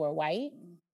like they were white.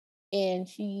 And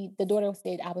the daughter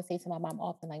said, I would say to my mom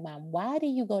often, like, Mom, why do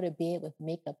you go to bed with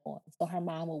makeup on? So her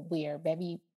mom would wear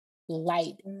very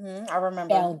light I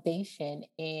remember. foundation.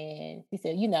 And she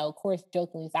said, of course,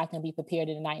 jokingly, so I can be prepared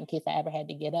in the night in case I ever had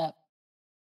to get up.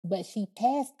 But she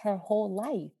passed her whole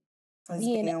life As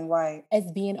being being white.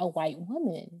 as being a white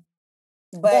woman.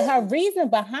 But But her reason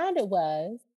behind it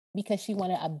was because she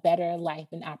wanted a better life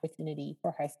and opportunity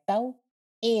for herself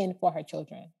and for her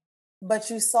children. but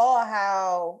you saw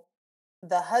how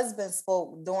the husband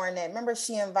spoke during that. Remember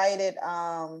she invited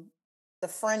the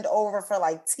friend over for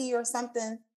like tea or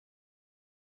something?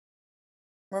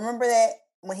 Remember that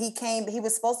when he came, he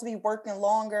was supposed to be working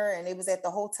longer and it was at the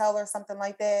hotel or something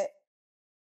like that.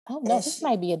 Oh no, And this she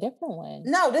might be a different one.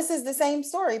 No, this is the same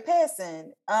story,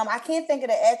 passing. I can't think of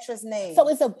the actress So name.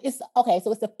 it's okay.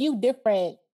 So it's a few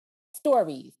different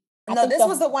stories. I No, think this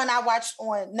was the the one I watched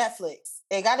on Netflix.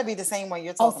 It got to be the same one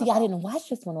you're oh, talking see, I about. didn't watch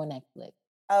this one on Netflix.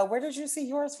 Where did you see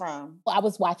yours from? Well, I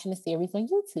was watching a series on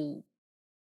YouTube.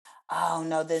 Oh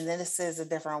no, then this is a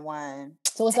different one.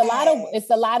 So Dang. it's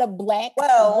a lot of black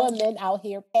Well, women out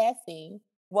here passing.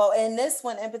 well, in this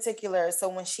one in particular, so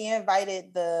when she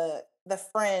invited the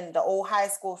friend, the old high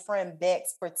school friend, back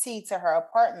for tea to her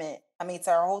apartment, I mean to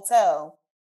her hotel,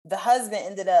 the husband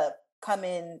ended up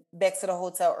coming back to the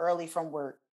hotel early from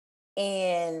work.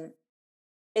 And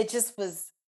it just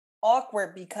was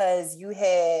awkward because you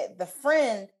had the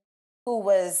friend who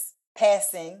was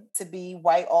passing to be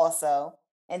white also,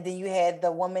 and then you had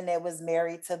the woman that was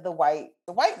married to the white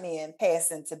man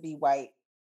passing to be white.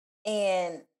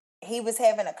 And he was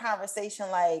having a conversation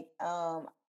like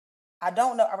I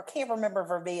don't know, I can't remember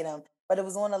verbatim, but it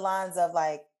was on the lines of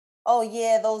like, oh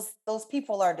yeah, those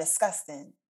people are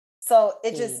disgusting. So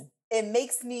See, it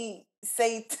makes me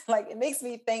say like it makes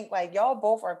me think like y'all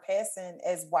both are passing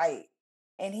as white.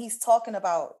 and he's talking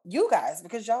about you guys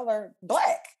because y'all are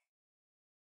black.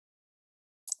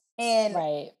 And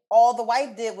Right. all the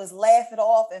wife did was laugh it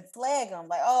off and flag him,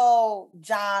 like, oh,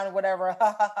 John, whatever.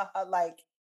 Like,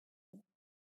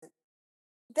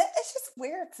 that it's just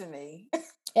weird to me.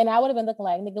 And I would have been looking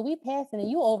like, nigga, we passing and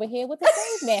you over here with the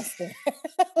slave master.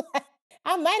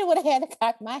 I might have would have had to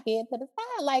cock my head to the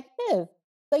side like this.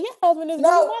 So your husband is really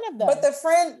No, one of them. but the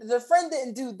friend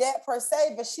didn't do that per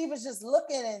se, but she was just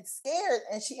looking and scared,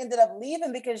 and she ended up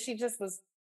leaving because she just was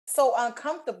so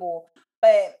uncomfortable.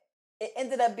 But it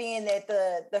ended up being that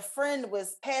the friend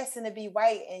was passing to be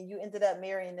white, and you ended up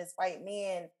marrying this white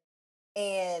man,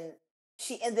 and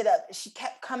she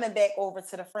kept coming back over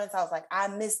to the friend's house like, I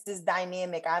miss this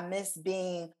dynamic, I miss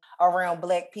being around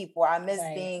black people, I miss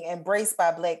Right. being embraced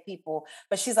by black people.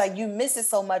 But she's like, you miss it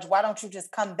so much, why don't you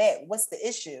just come back? What's the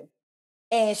issue?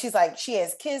 And she's like, she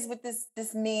has kids with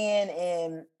this man,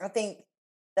 and I think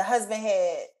the husband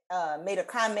had made a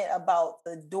comment about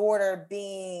the daughter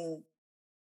being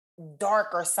dark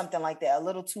or something like that, a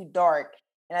little too dark.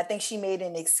 And I think she made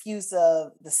an excuse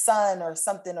of the son or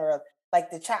something, or like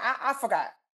the child. I forgot.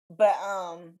 But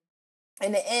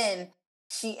in the end,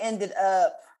 she ended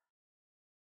up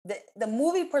the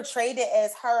movie portrayed it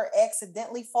as her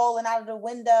accidentally falling out of the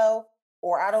window,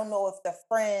 or I don't know if the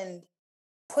friend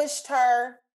pushed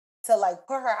her to like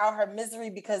put her out her misery,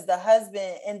 because the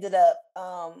husband ended up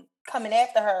coming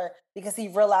after her because he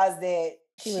realized that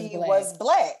she was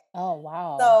black. Oh,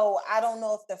 wow. So I don't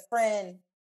know if the friend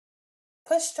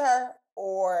pushed her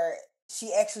or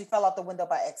she actually fell out the window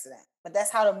by accident. But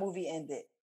that's how the movie ended.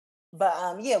 But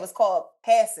yeah, it was called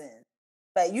Passing.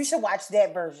 But you should watch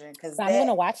that version because I'm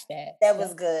gonna watch that. That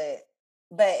was good.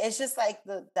 But it's just like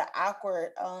the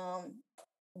awkward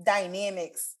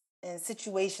dynamics and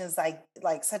situations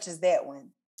like such as that one.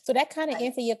 So that kind of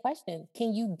answers your question.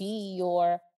 Can you be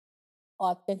your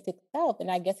authentic self?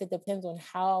 And I guess it depends on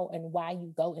how and why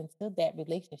you go into that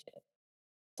relationship.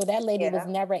 So that lady was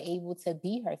never able to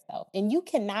be herself. And you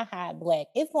cannot hide black.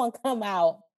 It's going to come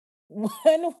out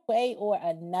one way or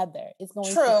another. It's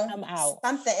going to come out.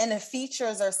 Something in the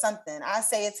features or something. I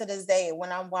say it to this day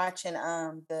when I'm watching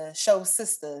the show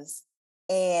Sisters,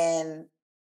 and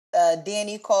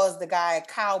Danny calls the guy a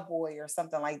cowboy or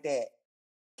something like that.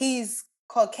 He's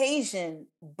Caucasian,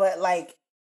 but like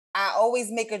I always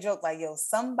make a joke like, yo,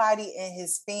 somebody in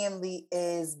his family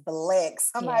is black.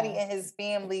 Somebody in his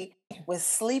family was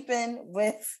sleeping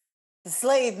with the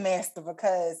slave master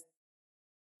because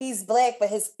he's black, but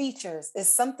his features,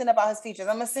 is something about his features.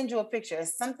 I'm gonna send you a picture.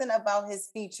 It's something about his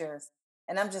features.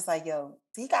 And I'm just like, yo,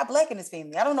 he got black in his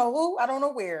family. I don't know who, I don't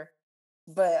know where,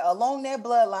 but along that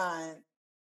bloodline,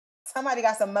 somebody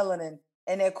got some melanin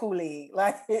in their Kool-Aid.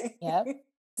 Like, yep.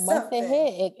 Once it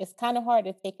hit, it's kind of hard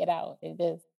to take it out.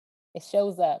 It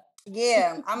shows up.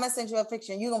 Yeah, I'm gonna send you a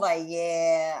picture. And you gonna be like,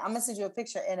 yeah. I'm gonna send you a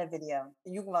picture and a video.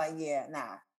 And you can be like, yeah,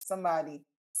 nah. Somebody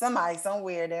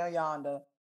somewhere down yonder.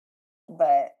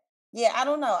 But yeah, I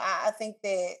don't know. I think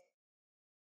that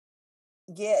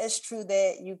it's true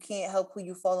that you can't help who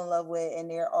you fall in love with, and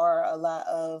there are a lot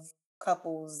of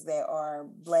couples that are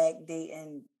black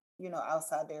dating,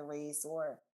 outside their race,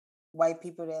 or white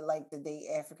people that like to date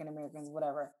African Americans,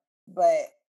 whatever. But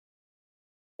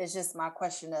it's just my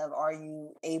question of, are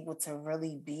you able to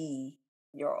really be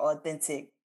your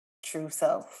authentic, true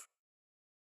self?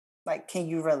 Like, can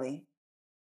you really?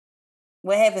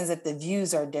 What happens if the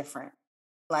views are different?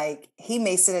 Like, he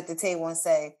may sit at the table and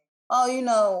say,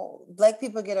 oh, black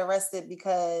people get arrested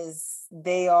because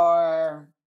they are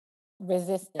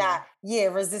resistant.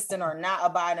 Resistant or not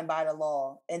abiding by the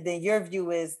law. And then your view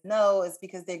is, no, it's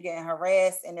because they're getting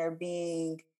harassed and they're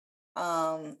being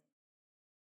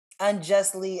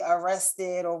unjustly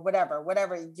arrested or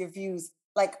whatever your views.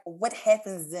 Like, what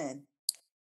happens then?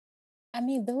 I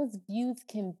mean, those views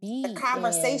can be the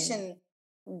conversation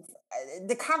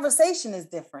is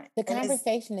different. The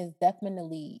conversation is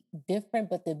definitely different,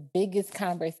 but the biggest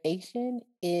conversation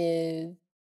is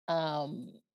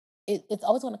it's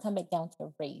always going to come back down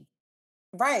to race.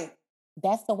 Right.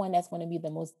 That's the one that's going to be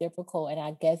the most difficult. And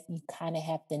I guess you kind of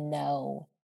have to know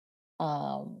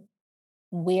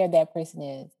where that person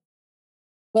is.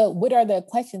 But what are the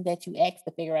questions that you ask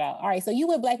to figure it out? All right, so you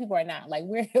with black people or not? Like,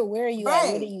 where are you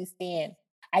at? Where do you stand?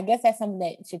 I guess that's something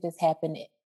that should just happen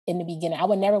in the beginning. I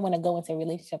would never want to go into a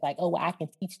relationship like, oh, well, I can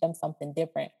teach them something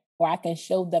different, or I can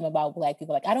show them about black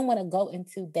people. Like, I don't want to go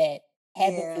into that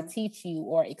having to teach you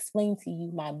or explain to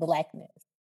you my blackness.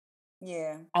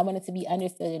 Yeah. I want it to be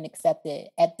understood and accepted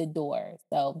at the door.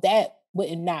 So that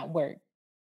would not work.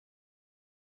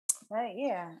 Right,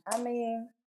 yeah. I mean,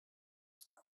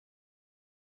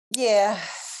 yeah,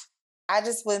 I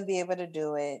just wouldn't be able to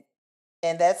do it.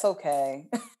 And that's okay.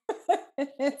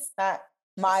 It's not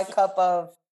my cup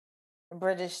of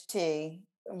British tea,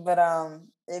 but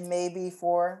it may be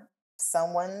for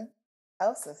someone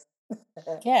else's.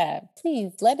 Yeah,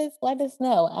 please let us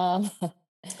know.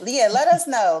 Yeah, let us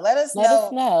know. Let us Let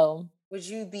us know. know. Would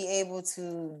you be able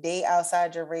to date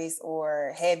outside your race,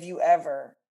 or have you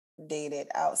ever dated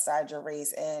outside your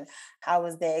race? And how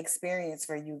was that experience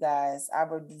for you guys? I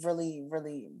would really,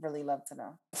 really, really love to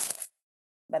know.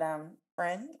 But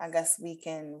friend, I guess we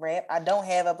can wrap. I don't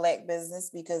have a black business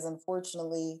because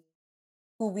unfortunately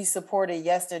who we supported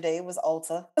yesterday was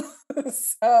Ulta.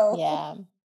 So Yeah,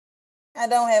 I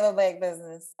don't have a black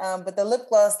business. But the lip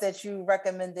gloss that you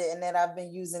recommended and that I've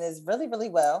been using is really, really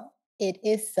well. it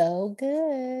is so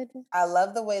good. I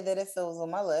love the way that it feels on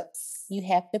my lips. You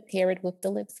have to pair it with the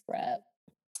lip scrub.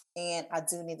 And I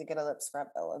do need to get a lip scrub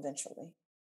though eventually.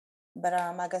 But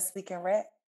I guess we can wrap.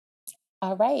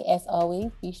 All right, as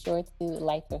always, be sure to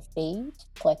light your sage,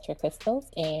 clutch your crystals,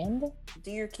 and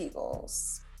Do your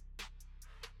Kegels.